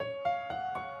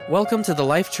Welcome to the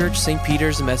Life Church St.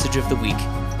 Peter's Message of the Week.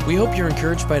 We hope you're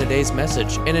encouraged by today's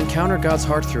message and encounter God's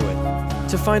heart through it.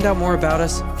 To find out more about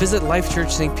us, visit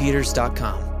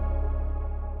lifechurchstpeters.com.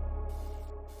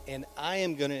 And I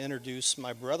am going to introduce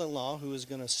my brother-in-law who is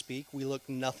going to speak. We look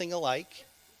nothing alike,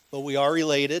 but we are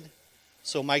related.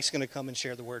 So Mike's going to come and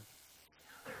share the word.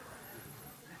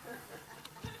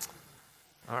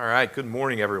 All right, good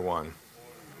morning, everyone.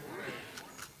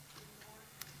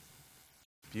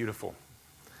 Beautiful.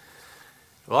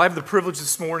 Well, I have the privilege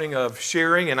this morning of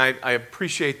sharing, and I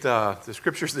appreciate the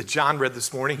scriptures that John read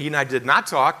this morning. He and I did not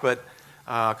talk, but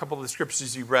a couple of the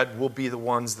scriptures you read will be the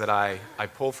ones that I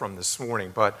pull from this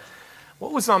morning. But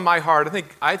what was on my heart,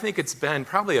 I think it's been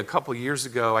probably a couple years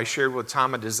ago, I shared with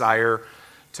Tom a desire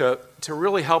to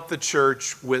really help the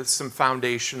church with some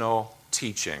foundational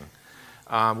teaching.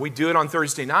 We do it on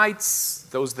Thursday nights.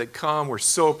 Those that come, we're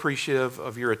so appreciative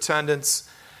of your attendance.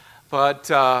 But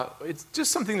it's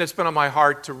just something that's been on my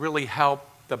heart to really help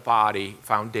the body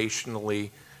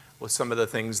foundationally with some of the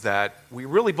things that we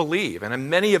really believe. And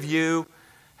many of you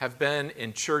have been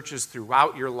in churches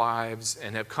throughout your lives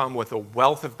and have come with a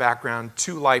wealth of background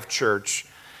to Life Church.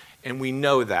 And we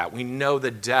know that. We know the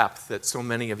depth that so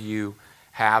many of you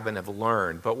have and have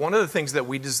learned. But one of the things that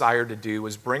we desire to do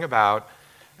is bring about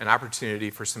an opportunity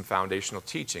for some foundational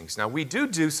teachings. Now, we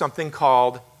do something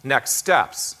called Next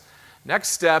Steps. Next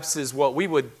Steps is what we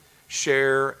would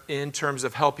share in terms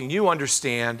of helping you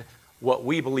understand what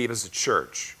we believe as a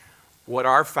church, what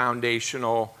our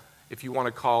foundational, if you want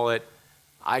to call it,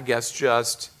 I guess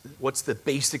just what's the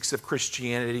basics of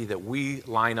Christianity that we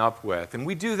line up with. And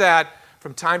we do that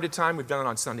from time to time. We've done it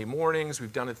on Sunday mornings.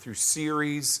 We've done it through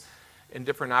series and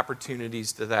different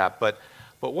opportunities to that. But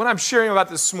what I'm sharing about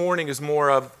this morning is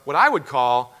more of what I would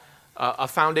call a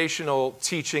foundational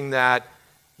teaching that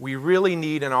we really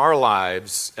need in our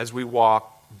lives as we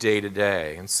walk day to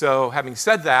day. And so, having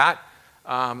said that,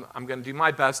 I'm going to do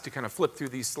my best to kind of flip through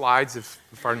these slides if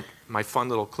my fun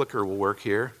little clicker will work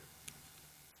here.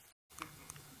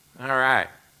 All right.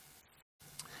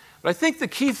 But I think the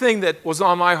key thing that was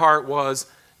on my heart was,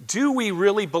 do we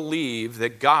really believe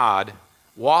that God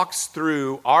walks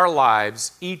through our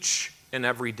lives each and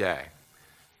every day?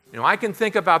 You know, I can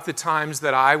think about the times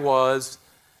that I was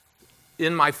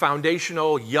in my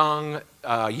foundational young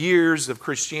years of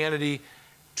Christianity,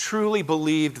 truly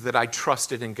believed that I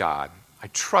trusted in God. I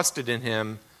trusted in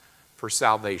Him for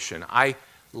salvation. I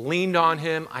leaned on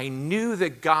Him. I knew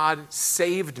that God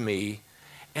saved me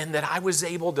and that I was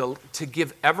able to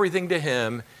give everything to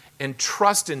Him and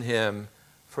trust in Him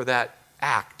for that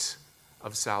act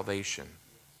of salvation.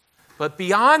 But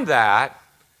beyond that,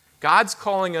 God's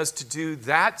calling us to do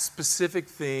that specific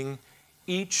thing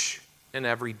each and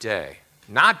every day.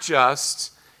 Not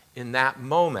just in that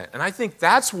moment. And I think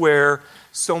that's where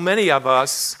so many of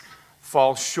us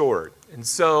fall short. And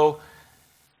so,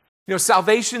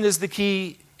 salvation is the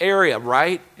key area,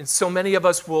 right? And so many of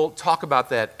us will talk about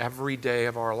that every day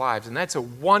of our lives. And that's a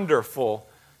wonderful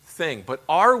thing. But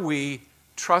are we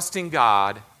trusting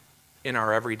God in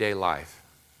our everyday life?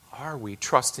 Are we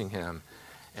trusting Him?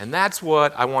 And that's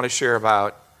what I want to share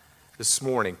about this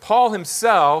morning. Paul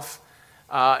himself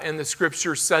in the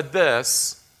scripture said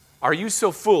this, "Are you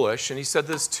so foolish?" And he said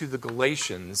this to the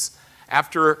Galatians,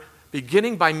 "After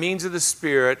beginning by means of the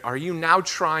Spirit, are you now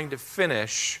trying to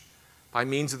finish by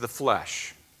means of the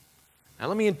flesh?" Now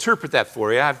let me interpret that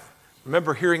for you. I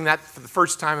remember hearing that for the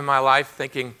first time in my life,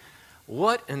 thinking,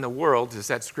 what in the world does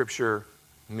that scripture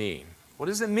mean? What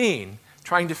does it mean,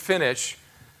 trying to finish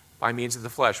by means of the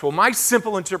flesh? Well, my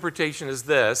simple interpretation is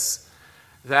this,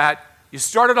 that you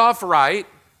started off right,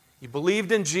 you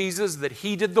believed in Jesus, that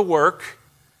He did the work,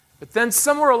 but then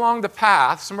somewhere along the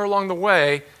path, somewhere along the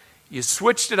way, you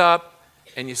switched it up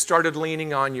and you started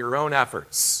leaning on your own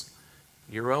efforts,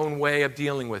 your own way of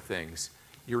dealing with things,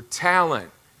 your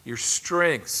talent, your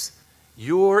strengths,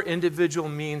 your individual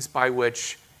means by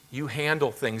which you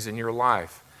handle things in your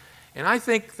life. And I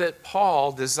think that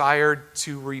Paul desired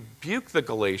to rebuke the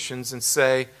Galatians and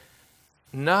say,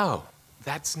 no,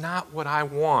 that's not what I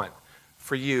want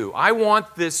for you. I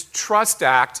want this trust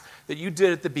act that you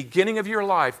did at the beginning of your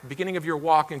life, beginning of your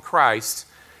walk in Christ,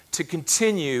 to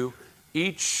continue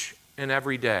each and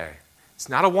every day. It's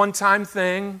not a one-time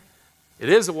thing. It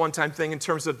is a one-time thing in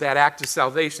terms of that act of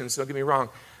salvation, so don't get me wrong.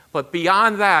 But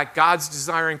beyond that, God's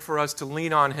desiring for us to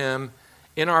lean on Him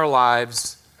in our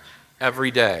lives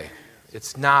every day.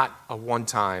 It's not a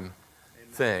one-time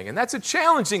thing. And that's a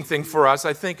challenging thing for us,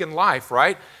 I think, in life,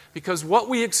 right? Because what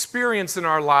we experience in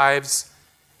our lives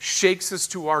shakes us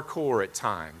to our core at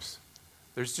times.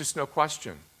 There's just no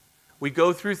question. We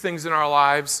go through things in our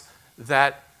lives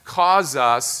that cause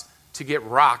us to get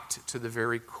rocked to the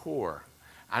very core.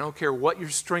 I don't care what your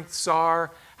strengths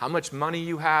are, how much money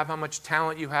you have, how much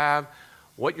talent you have,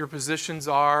 what your positions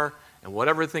are, and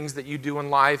whatever things that you do in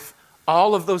life.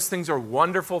 All of those things are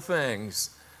wonderful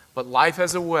things, but life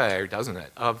has a way, doesn't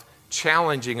it, of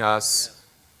challenging us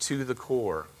to the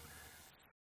core.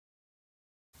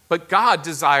 But God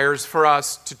desires for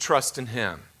us to trust in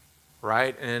Him,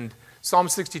 right? And Psalm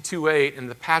 62:8 in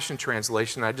the Passion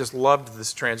Translation, I just loved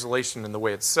this translation and the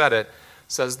way it said it,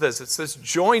 says this. It says,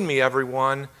 "Join me,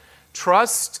 everyone.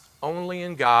 Trust only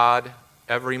in God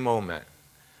every moment.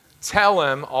 Tell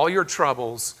Him all your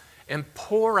troubles and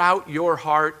pour out your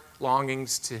heart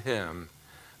longings to Him.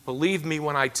 Believe me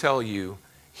when I tell you,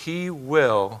 He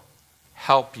will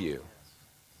help you."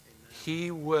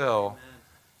 He will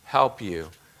help you.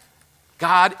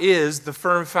 God is the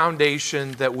firm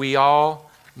foundation that we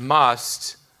all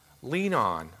must lean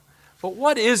on. But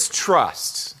what is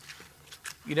trust?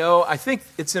 You know, I think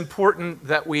it's important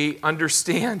that we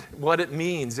understand what it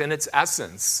means in its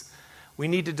essence. We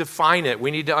need to define it.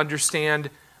 We need to understand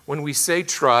when we say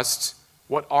trust,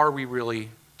 what are we really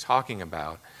talking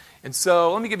about? And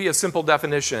so let me give you a simple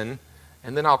definition,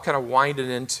 and then I'll kind of wind it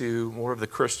into more of the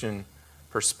Christian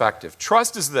perspective.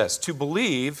 Trust is this: to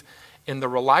believe in the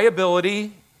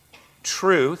reliability,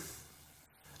 truth,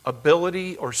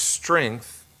 ability, or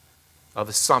strength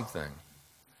of something.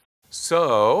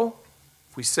 So,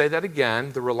 if we say that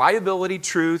again, the reliability,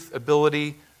 truth,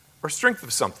 ability, or strength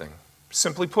of something.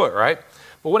 Simply put, right?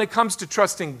 But when it comes to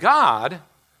trusting God,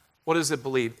 what does it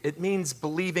believe? It means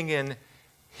believing in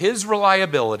His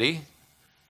reliability,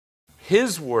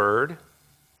 His word,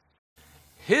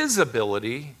 His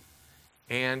ability,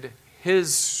 and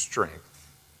His strength.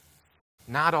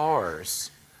 Not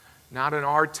ours, not in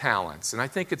our talents. And I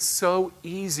think it's so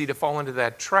easy to fall into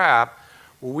that trap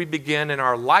where we begin in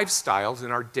our lifestyles,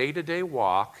 in our day-to-day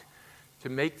walk, to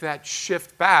make that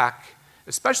shift back,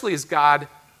 especially as God,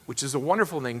 which is a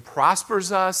wonderful thing,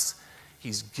 prospers us.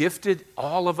 He's gifted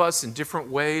all of us in different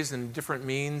ways and different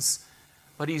means,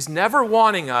 but He's never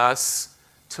wanting us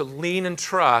to lean and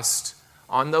trust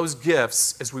on those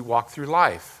gifts as we walk through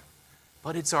life.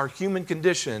 But it's our human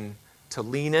condition to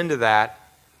lean into that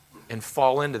and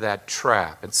fall into that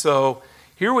trap. And so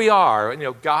here we are. You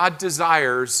know, God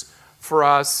desires for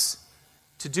us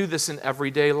to do this in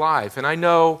everyday life. And I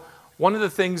know one of the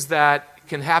things that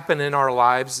can happen in our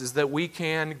lives is that we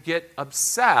can get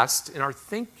obsessed in our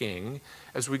thinking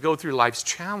as we go through life's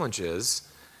challenges.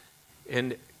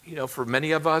 And, you know, for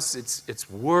many of us, it's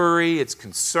worry, it's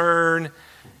concern,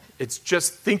 it's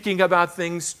just thinking about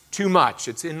things too much.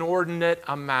 It's inordinate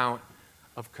amount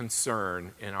of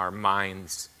concern in our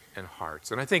minds and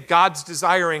hearts. And I think God's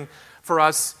desiring for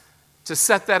us to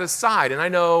set that aside. And I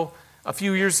know a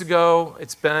few years ago,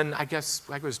 it's been, I guess,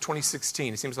 like it was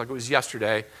 2016. It seems like it was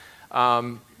yesterday.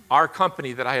 Our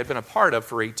company that I had been a part of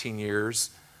for 18 years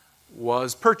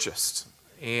was purchased.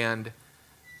 And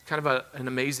kind of an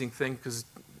amazing thing, because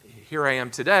here I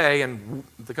am today, and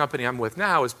the company I'm with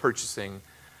now is purchasing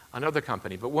another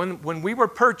company. But when we were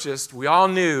purchased, we all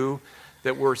knew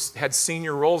that we had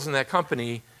senior roles in that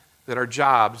company that our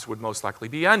jobs would most likely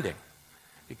be ending.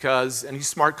 Because any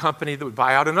smart company that would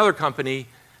buy out another company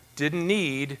didn't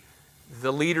need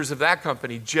the leaders of that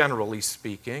company, generally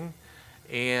speaking,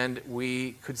 and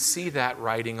we could see that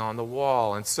writing on the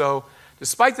wall. And so,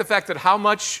 despite the fact that how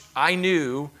much I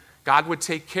knew God would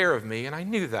take care of me, and I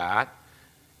knew that,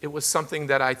 it was something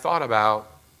that I thought about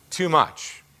too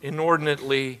much,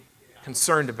 inordinately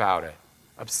concerned about it,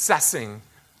 obsessing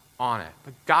on it.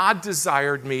 But God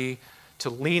desired me to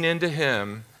lean into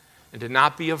Him and to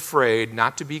not be afraid,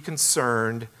 not to be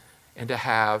concerned, and to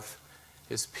have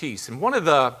His peace. And one of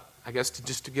the, I guess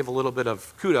just to give a little bit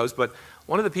of kudos, but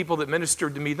one of the people that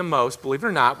ministered to me the most, believe it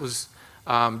or not, was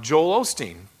Joel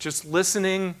Osteen. Just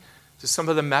listening to some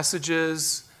of the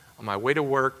messages on my way to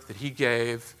work that he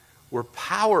gave were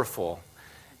powerful.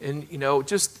 And, you know,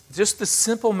 just the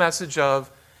simple message of,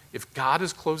 if God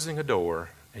is closing a door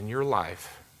in your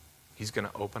life, He's going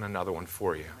to open another one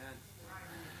for you.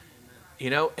 You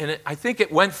know, and I think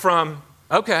it went from,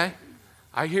 okay,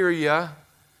 I hear you,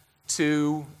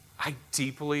 to I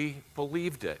deeply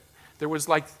believed it. There was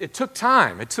it took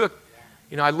time. It took,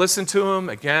 you know, I listened to him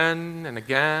again and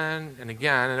again and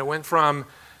again, and it went from,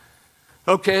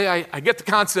 okay, I get the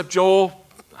concept, Joel,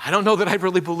 I don't know that I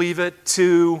really believe it,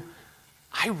 to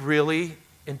I really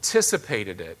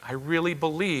anticipated it. I really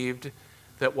believed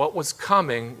that what was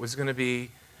coming was going to be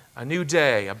a new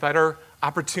day, a better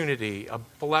opportunity, a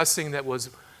blessing that was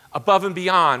above and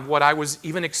beyond what I was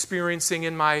even experiencing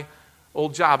in my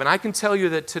old job. And I can tell you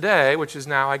that today, which is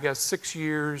now, I guess, 6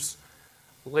 years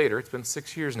later, it's been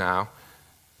 6 years now,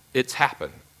 it's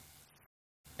happened.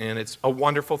 And it's a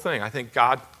wonderful thing. I think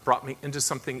God brought me into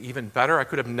something even better. I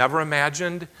could have never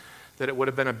imagined that it would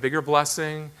have been a bigger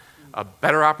blessing, a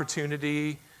better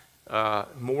opportunity,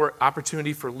 more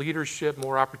opportunity for leadership,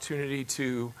 more opportunity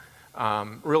to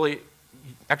really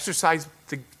exercise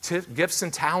the gifts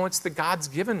and talents that God's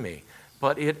given me.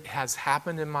 But it has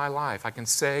happened in my life. I can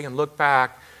say and look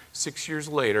back 6 years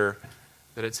later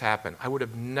that it's happened. I would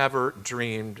have never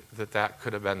dreamed that that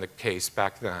could have been the case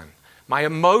back then. My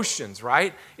emotions,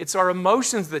 right? It's our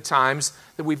emotions at times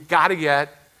that we've got to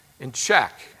get in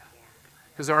check,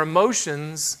 because our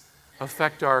emotions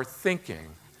affect our thinking.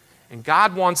 And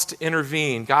God wants to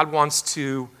intervene. God wants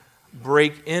to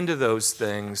break into those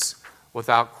things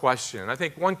without question. I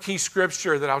think one key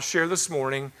scripture that I'll share this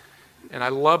morning, and I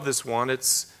love this one,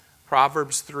 it's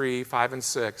Proverbs 3, 5, and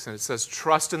 6, and it says,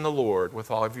 "Trust in the Lord with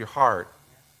all of your heart,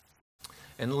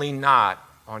 and lean not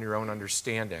on your own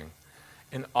understanding.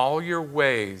 In all your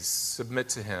ways submit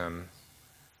to him,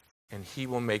 and he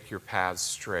will make your paths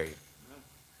straight."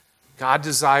 God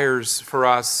desires for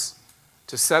us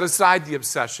to set aside the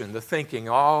obsession, the thinking,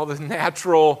 all the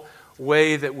natural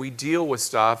way that we deal with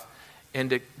stuff,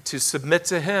 and to submit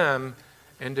to him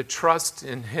and to trust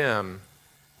in him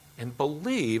and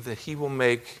believe that he will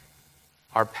make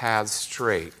our paths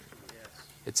straight.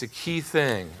 It's a key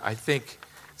thing. I think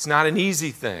it's not an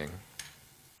easy thing.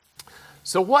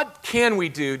 So what can we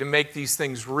do to make these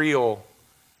things real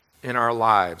in our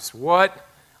lives? What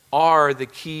are the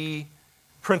key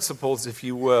principles, if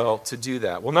you will, to do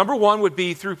that? Well, number one would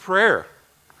be through prayer.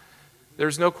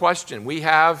 There's no question. We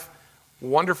have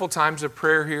wonderful times of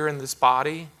prayer here in this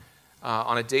body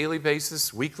on a daily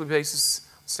basis, weekly basis,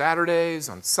 Saturdays,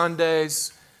 on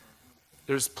Sundays.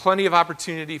 There's plenty of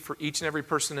opportunity for each and every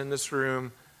person in this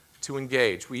room to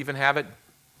engage. We even have it,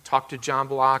 talk to John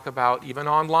Block about even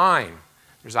online.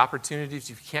 There's opportunities.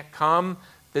 If you can't come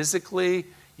physically,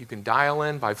 you can dial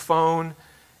in by phone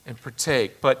and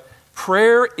partake. But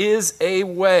prayer is a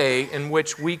way in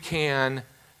which we can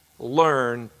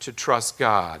learn to trust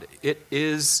God. It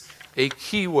is a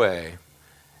key way.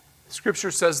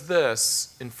 Scripture says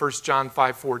this in 1 John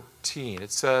 5:14.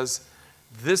 It says,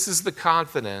 "This is the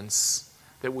confidence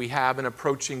that we have in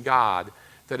approaching God,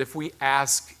 that if we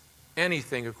ask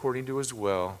anything according to his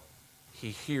will,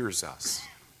 he hears us."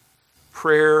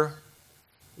 Prayer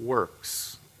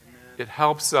works. It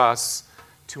helps us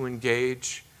to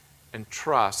engage and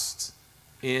trust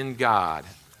in God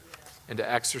and to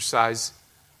exercise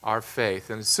our faith.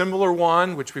 And a similar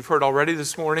one, which we've heard already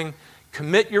this morning,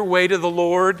 commit your way to the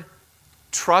Lord,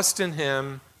 trust in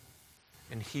him,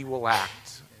 and he will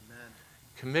act. Amen.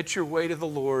 Commit your way to the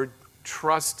Lord,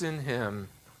 trust in him,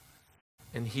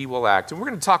 and he will act. And we're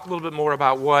going to talk a little bit more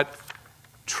about what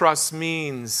trust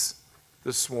means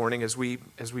this morning as we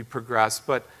progress.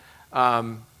 But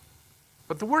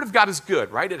the Word of God is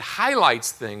good, right? It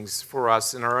highlights things for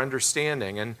us in our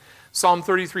understanding. And Psalm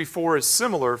 33:4 is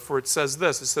similar, for it says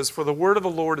this. It says, "For the word of the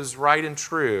Lord is right and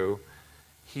true.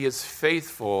 He is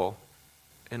faithful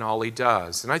in all he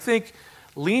does." And I think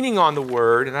leaning on the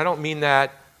Word, and I don't mean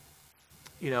that,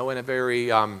 in a very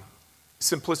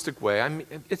simplistic way. I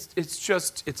mean,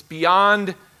 it's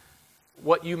beyond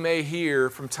what you may hear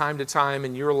from time to time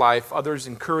in your life, others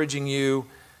encouraging you.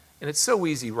 And it's so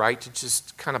easy, right, to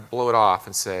just kind of blow it off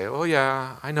and say, "Oh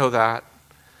yeah, I know that."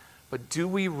 But do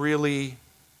we really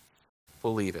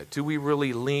believe it? Do we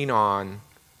really lean on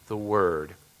the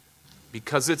Word?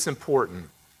 Because it's important.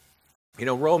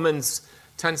 Romans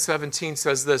 10:17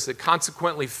 says this, that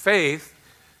consequently faith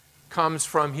comes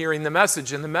from hearing the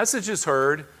message, and the message is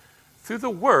heard through the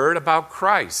Word about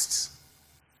Christ.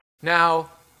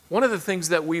 Now, one of the things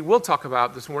that we will talk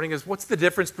about this morning is what's the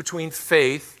difference between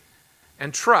faith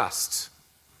and trust,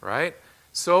 right?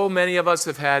 So many of us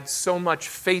have had so much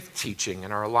faith teaching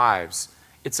in our lives.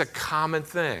 It's a common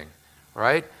thing,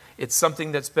 right? It's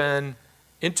something that's been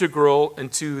integral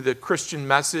into the Christian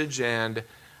message, and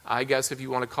I guess if you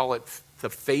want to call it the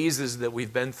phases that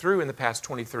we've been through in the past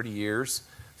 20, 30 years,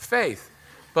 faith.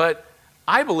 But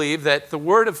I believe that the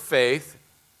word of faith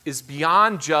is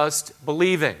beyond just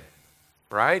believing,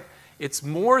 right? It's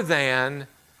more than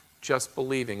just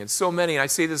believing. And so many, and I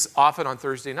say this often on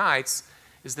Thursday nights,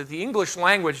 is that the English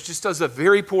language just does a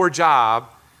very poor job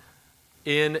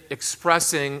in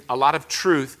expressing a lot of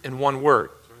truth in one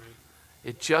word.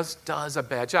 It just does a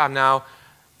bad job. Now,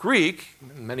 Greek,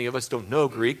 many of us don't know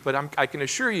Greek, but I can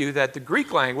assure you that the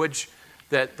Greek language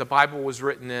that the Bible was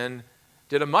written in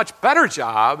did a much better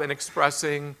job in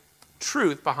expressing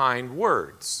truth behind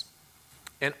words.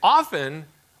 And often,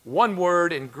 one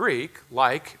word in Greek,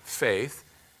 like faith,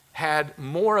 had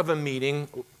more of a meaning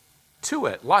to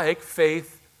it, like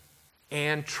faith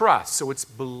and trust. So it's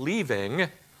believing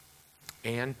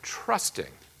and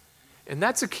trusting. And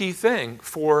that's a key thing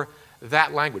for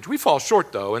that language. We fall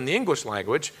short, though, in the English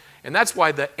language, and that's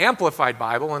why the Amplified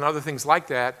Bible and other things like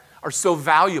that are so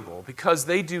valuable, because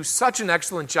they do such an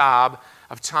excellent job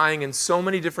of tying in so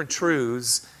many different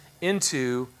truths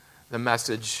into the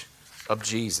message of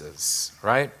Jesus,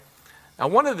 right? Now,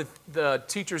 one of the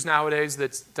teachers nowadays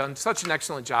that's done such an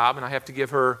excellent job, and I have to give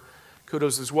her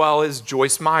kudos as well, is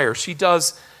Joyce Meyer. She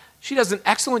does an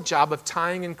excellent job of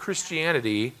tying in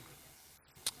Christianity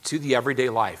to the everyday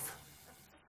life.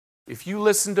 If you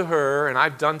listen to her, and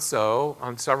I've done so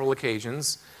on several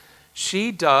occasions,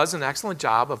 she does an excellent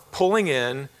job of pulling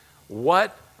in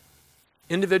what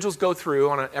individuals go through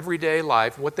on an everyday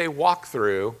life, what they walk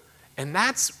through, and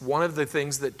that's one of the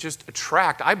things that just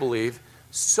attract, I believe,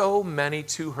 so many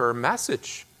to her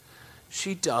message.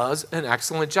 She does an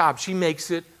excellent job. She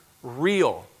makes it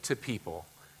real to people.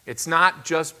 It's not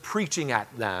just preaching at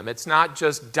them. It's not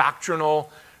just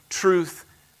doctrinal truth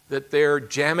that they're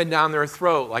jamming down their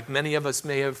throat like many of us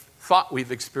may have thought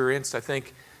we've experienced, I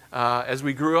think, as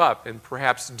we grew up in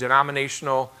perhaps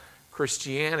denominational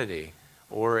Christianity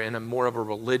or in a more of a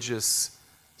religious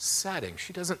setting.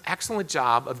 She does an excellent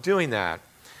job of doing that.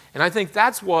 And I think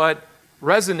that's what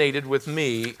resonated with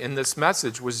me in this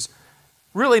message, was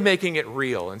really making it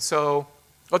real. And so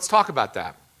let's talk about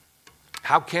that.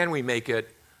 How can we make it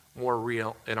more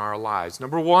real in our lives?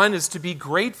 Number one is to be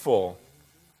grateful.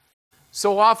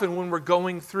 So often when we're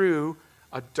going through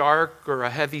a dark or a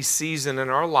heavy season in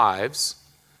our lives,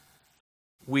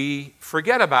 we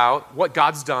forget about what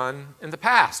God's done in the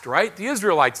past, right? The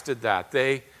Israelites did that.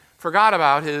 They forgot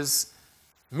about his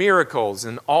miracles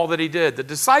and all that he did. The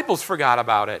disciples forgot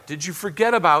about it. Did you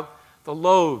forget about the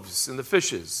loaves and the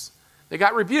fishes? They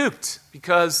got rebuked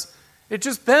because it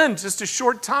just been just a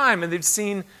short time and they'd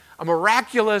seen a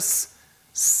miraculous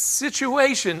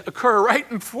situation occur right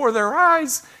before their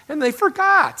eyes and they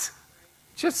forgot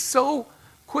just so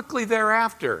quickly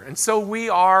thereafter. And so we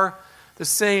are the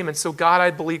same. And so God,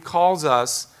 I believe, calls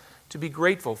us to be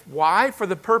grateful. Why? For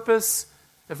the purpose,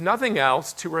 if nothing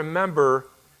else, to remember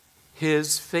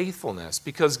his faithfulness.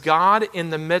 Because God, in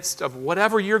the midst of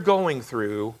whatever you're going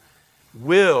through,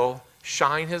 will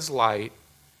shine his light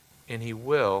and he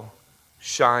will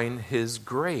shine his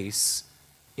grace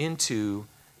into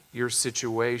your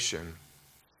situation.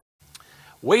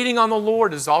 Waiting on the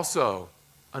Lord is also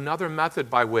another method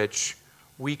by which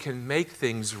we can make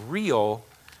things real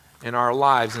in our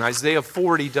lives. And Isaiah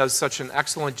 40 does such an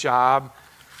excellent job.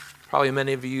 Probably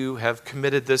many of you have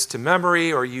committed this to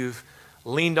memory or you've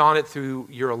leaned on it through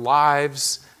your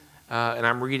lives. And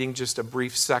I'm reading just a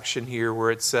brief section here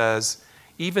where it says,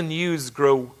 "Even youths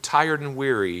grow tired and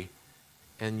weary,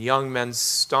 and young men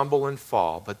stumble and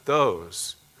fall. But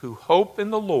those who hope in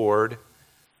the Lord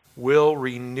will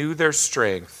renew their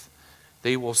strength.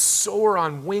 They will soar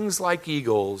on wings like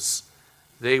eagles.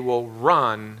 They will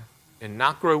run and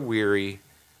not grow weary.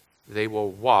 They will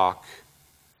walk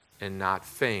and not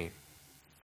faint."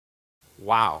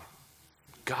 Wow.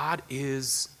 God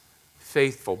is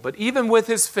faithful. But even with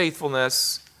his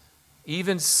faithfulness,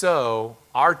 even so,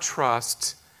 our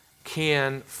trust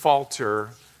can falter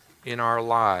in our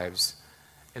lives.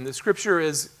 And the scripture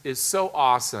is so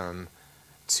awesome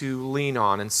to lean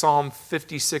on. In Psalm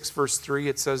 56, verse 3,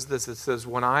 it says this. It says,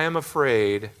 "When I am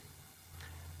afraid,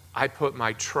 I put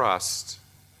my trust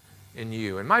in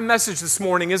you." And my message this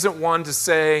morning isn't one to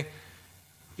say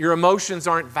your emotions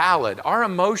aren't valid. Our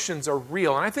emotions are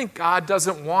real. And I think God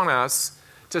doesn't want us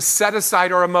to set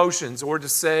aside our emotions or to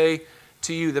say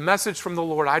to you, the message from the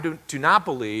Lord, I do not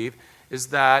believe, is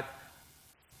that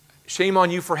shame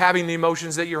on you for having the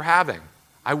emotions that you're having.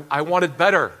 I wanted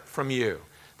better from you.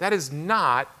 That is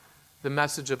not the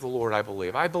message of the Lord, I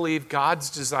believe. I believe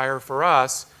God's desire for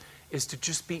us is to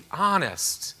just be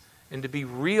honest and to be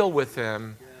real with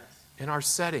him in our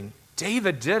setting.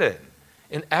 David did it.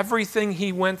 In everything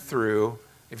he went through,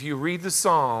 if you read the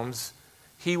Psalms,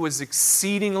 he was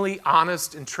exceedingly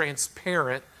honest and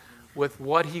transparent with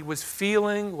what he was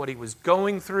feeling, what he was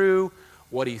going through,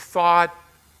 what he thought.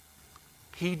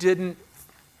 He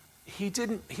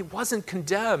wasn't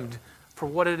condemned for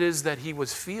what it is that he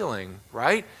was feeling,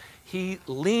 right? He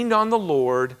leaned on the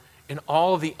Lord in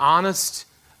all of the honest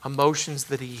emotions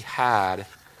that he had,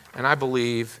 and I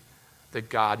believe that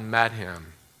God met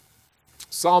him.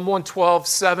 Psalm 112,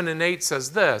 7 and 8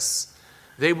 says this,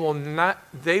 they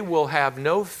will have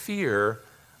no fear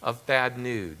of bad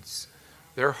news.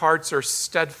 Their hearts are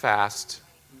steadfast,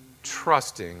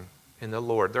 trusting in the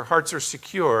Lord. Their hearts are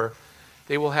secure.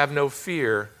 They will have no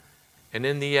fear And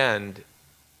in the end,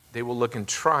 they will look in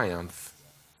triumph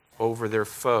over their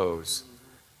foes.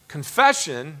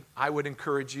 Confession, I would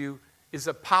encourage you, is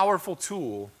a powerful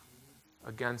tool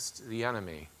against the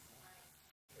enemy.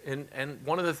 And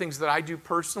one of the things that I do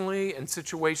personally in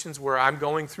situations where I'm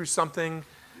going through something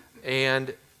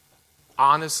and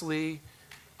honestly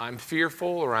I'm fearful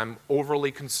or I'm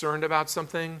overly concerned about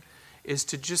something is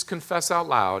to just confess out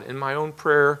loud in my own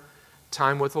prayer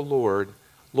time with the Lord,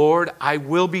 Lord, I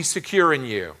will be secure in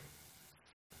you.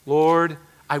 Lord,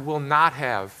 I will not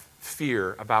have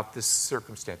fear about this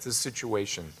circumstance, this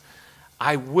situation.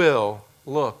 I will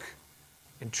look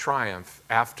in triumph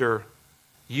after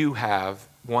you have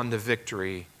won the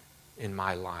victory in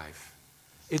my life.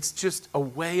 It's just a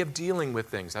way of dealing with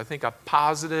things. I think a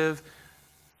positive,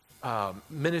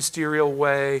 ministerial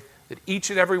way that each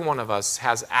and every one of us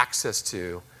has access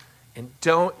to. And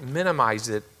don't minimize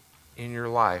it in your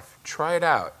life. Try it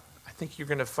out. I think you're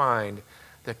going to find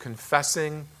that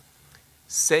confessing,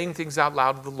 saying things out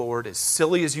loud to the Lord, as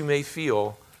silly as you may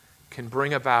feel, can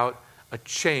bring about a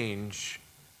change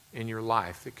in your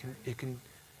life.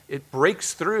 It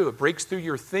breaks through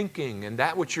your thinking and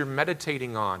that which you're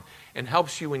meditating on and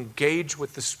helps you engage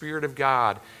with the Spirit of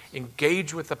God,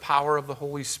 engage with the power of the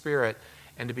Holy Spirit,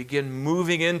 and to begin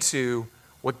moving into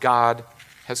what God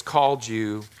has called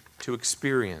you to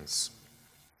experience.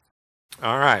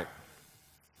 All right,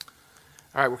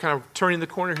 we're kind of turning the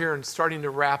corner here and starting to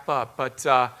wrap up. But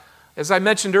as I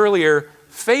mentioned earlier,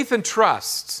 faith and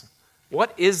trust.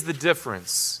 What is the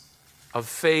difference of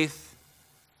faith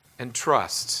and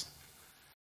trust?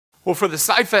 Well, for the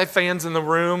sci-fi fans in the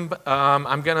room,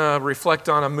 I'm going to reflect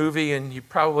on a movie, and you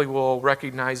probably will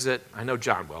recognize it. I know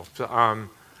John will.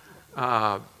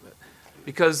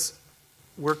 Because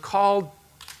we're called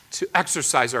to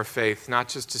exercise our faith, not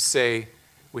just to say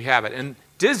we have it. And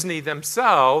Disney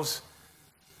themselves,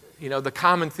 you know, the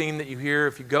common theme that you hear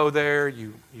if you go there,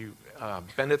 you've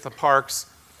been at the parks,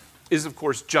 is, of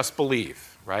course, just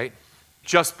believe, right?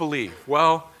 Just believe.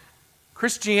 Well,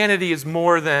 Christianity is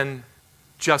more than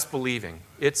just believing.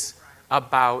 It's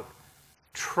about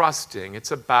trusting.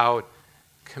 It's about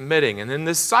committing. And in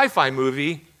this sci-fi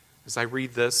movie, as I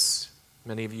read this,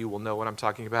 many of you will know what I'm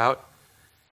talking about.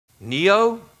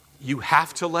 Neo, you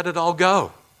have to let it all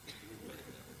go.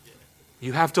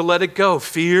 You have to let it go.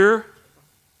 Fear,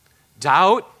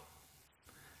 doubt,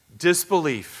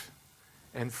 disbelief,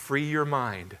 and free your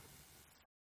mind.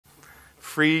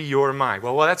 Free your mind.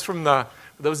 Well, that's from for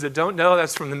those that don't know,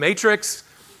 that's from The Matrix,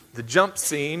 the jump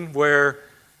scene where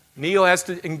Neo has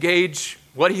to engage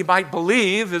what he might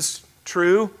believe is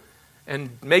true and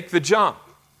make the jump.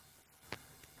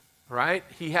 Right?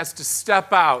 He has to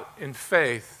step out in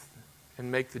faith and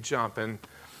make the jump. And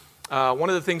one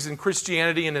of the things in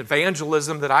Christianity and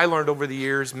evangelism that I learned over the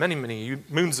years, many, many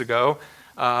moons ago,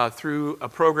 through a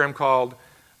program called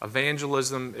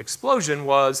Evangelism Explosion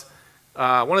was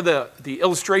one of the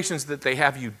illustrations that they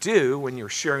have you do when you're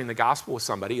sharing the gospel with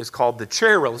somebody is called the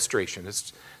chair illustration.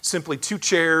 It's simply two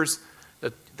chairs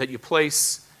that you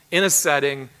place in a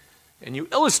setting, and you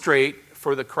illustrate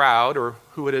for the crowd or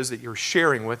who it is that you're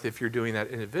sharing with, if you're doing that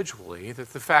individually,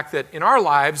 that the fact that in our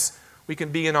lives we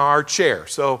can be in our chair.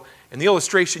 So in the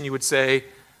illustration you would say,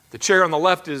 the chair on the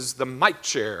left is the Mike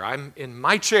chair. I'm in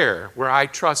my chair where I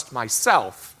trust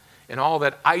myself in all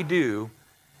that I do,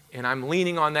 and I'm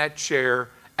leaning on that chair,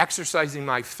 exercising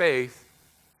my faith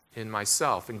in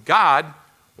myself. And God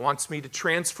wants me to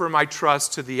transfer my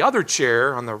trust to the other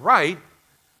chair on the right,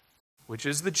 which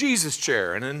is the Jesus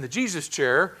chair. And in the Jesus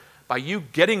chair, by you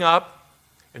getting up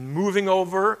and moving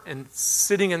over and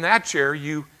sitting in that chair,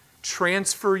 you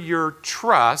transfer your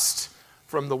trust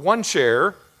from the one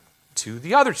chair to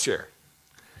the other chair.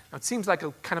 Now, it seems like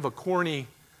a kind of a corny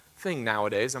thing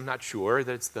nowadays. I'm not sure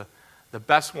that it's the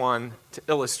best one to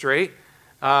illustrate.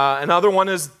 Another one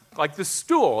is like the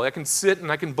stool. I can sit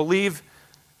and I can believe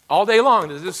all day long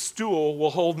that this stool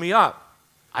will hold me up.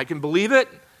 I can believe it.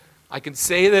 I can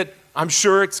say that I'm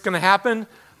sure it's going to happen.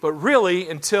 But really,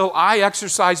 until I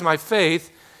exercise my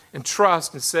faith and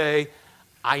trust and say,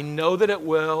 I know that it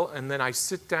will, and then I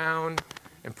sit down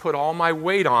and put all my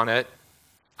weight on it,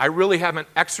 I really haven't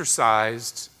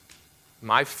exercised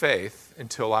my faith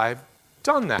until I've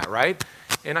done that, right?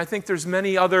 And I think there's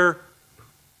many other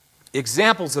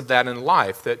examples of that in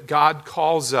life, that God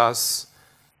calls us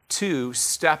to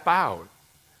step out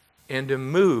and to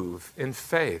move in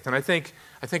faith. And I think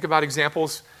about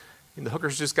examples. The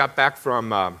Hookers just got back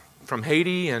from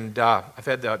Haiti, and I've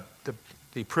had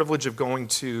the privilege of going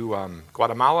to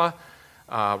Guatemala,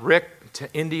 Rick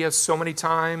to India so many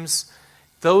times.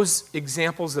 Those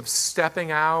examples of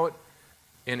stepping out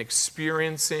in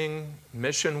experiencing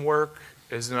mission work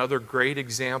is another great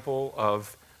example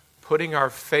of putting our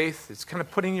faith, it's kind of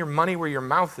putting your money where your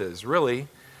mouth is, really,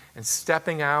 and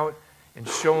stepping out and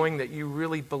showing that you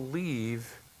really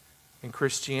believe in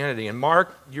Christianity. And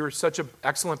Mark, you're such an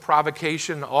excellent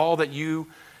provocation, all that you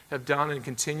have done and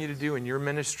continue to do in your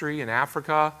ministry in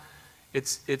Africa.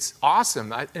 It's awesome.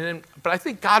 But I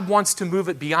think God wants to move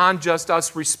it beyond just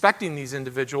us respecting these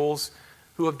individuals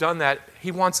who have done that.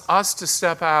 He wants us to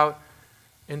step out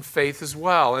in faith as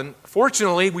well. And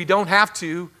fortunately, we don't have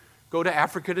to go to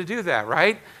Africa to do that,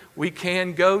 right? We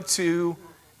can go to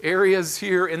areas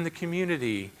here in the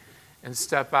community and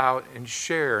step out and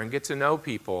share and get to know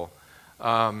people.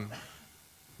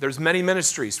 There's many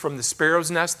ministries, from the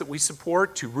Sparrow's Nest that we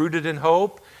support to Rooted in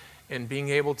Hope and being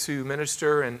able to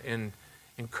minister and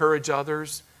encourage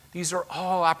others. These are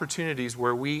all opportunities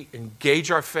where we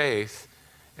engage our faith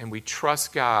and we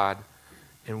trust God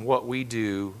in what we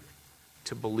do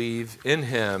to believe in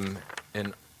Him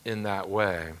in that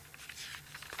way.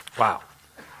 Wow.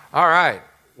 All right.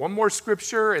 One more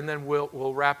scripture and then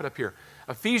we'll wrap it up here.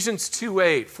 Ephesians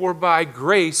 2:8, for by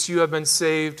grace you have been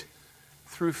saved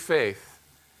through faith.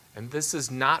 And this is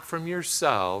not from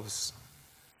yourselves,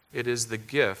 it is the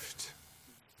gift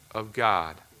of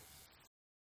God.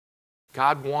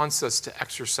 God wants us to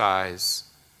exercise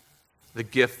the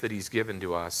gift that He's given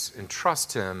to us and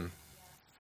trust Him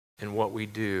in what we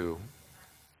do.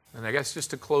 And I guess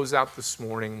just to close out this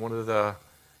morning, one of the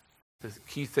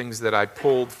key things that I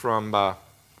pulled from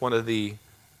one of the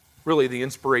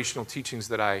inspirational teachings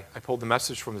that I pulled the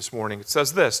message from this morning, it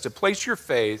says this: to place your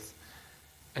faith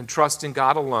and trust in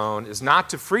God alone is not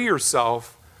to free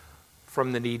yourself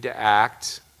from the need to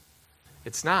act.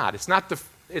 It's not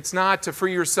to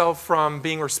free yourself from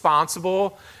being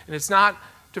responsible, and it's not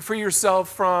to free yourself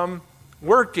from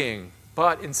working,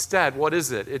 but instead, what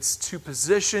is it? It's to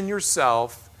position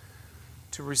yourself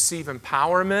to receive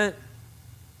empowerment,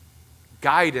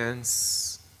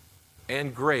 guidance,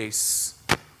 and grace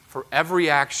for every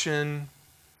action,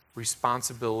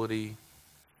 responsibility,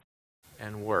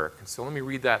 and work. And so let me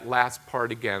read that last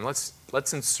part again. Let's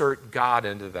insert God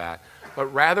into that. But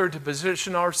rather to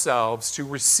position ourselves to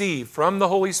receive from the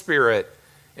Holy Spirit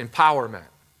empowerment,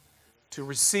 to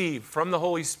receive from the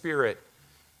Holy Spirit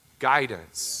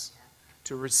guidance,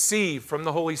 to receive from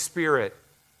the Holy Spirit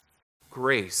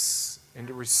grace, and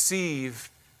to receive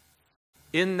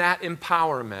in that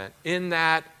empowerment, in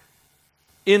that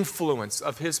influence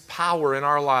of His power in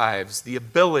our lives, the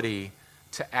ability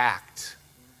to act,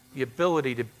 the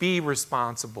ability to be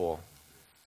responsible,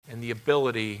 and the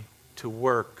ability to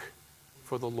work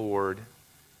for the Lord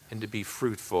and to be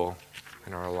fruitful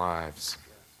in our lives.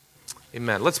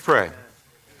 Amen. Let's pray.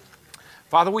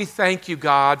 Father, we thank you,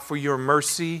 God, for your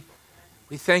mercy.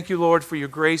 We thank you, Lord, for your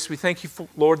grace. We thank you,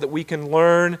 Lord, that we can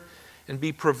learn and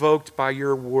be provoked by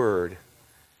your word.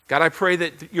 God, I pray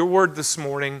that your word this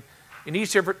morning in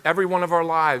each every one of our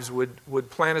lives would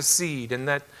plant a seed, and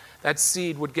that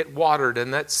seed would get watered,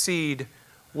 and that seed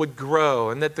would grow,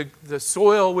 and that the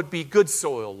soil would be good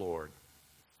soil, Lord.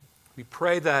 We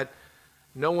pray that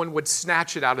no one would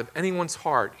snatch it out of anyone's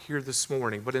heart here this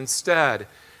morning, but instead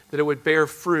that it would bear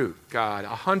fruit, God,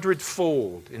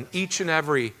 100-fold in each and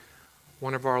every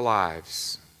one of our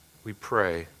lives. We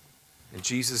pray in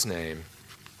Jesus' name.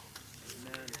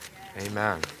 Amen.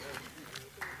 Amen.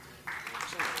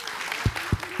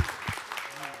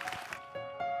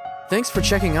 Thanks for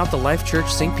checking out the Life Church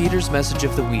St. Peter's Message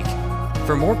of the Week.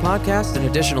 For more podcasts and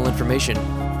additional information,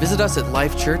 visit us at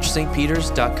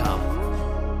lifechurchstpeters.com.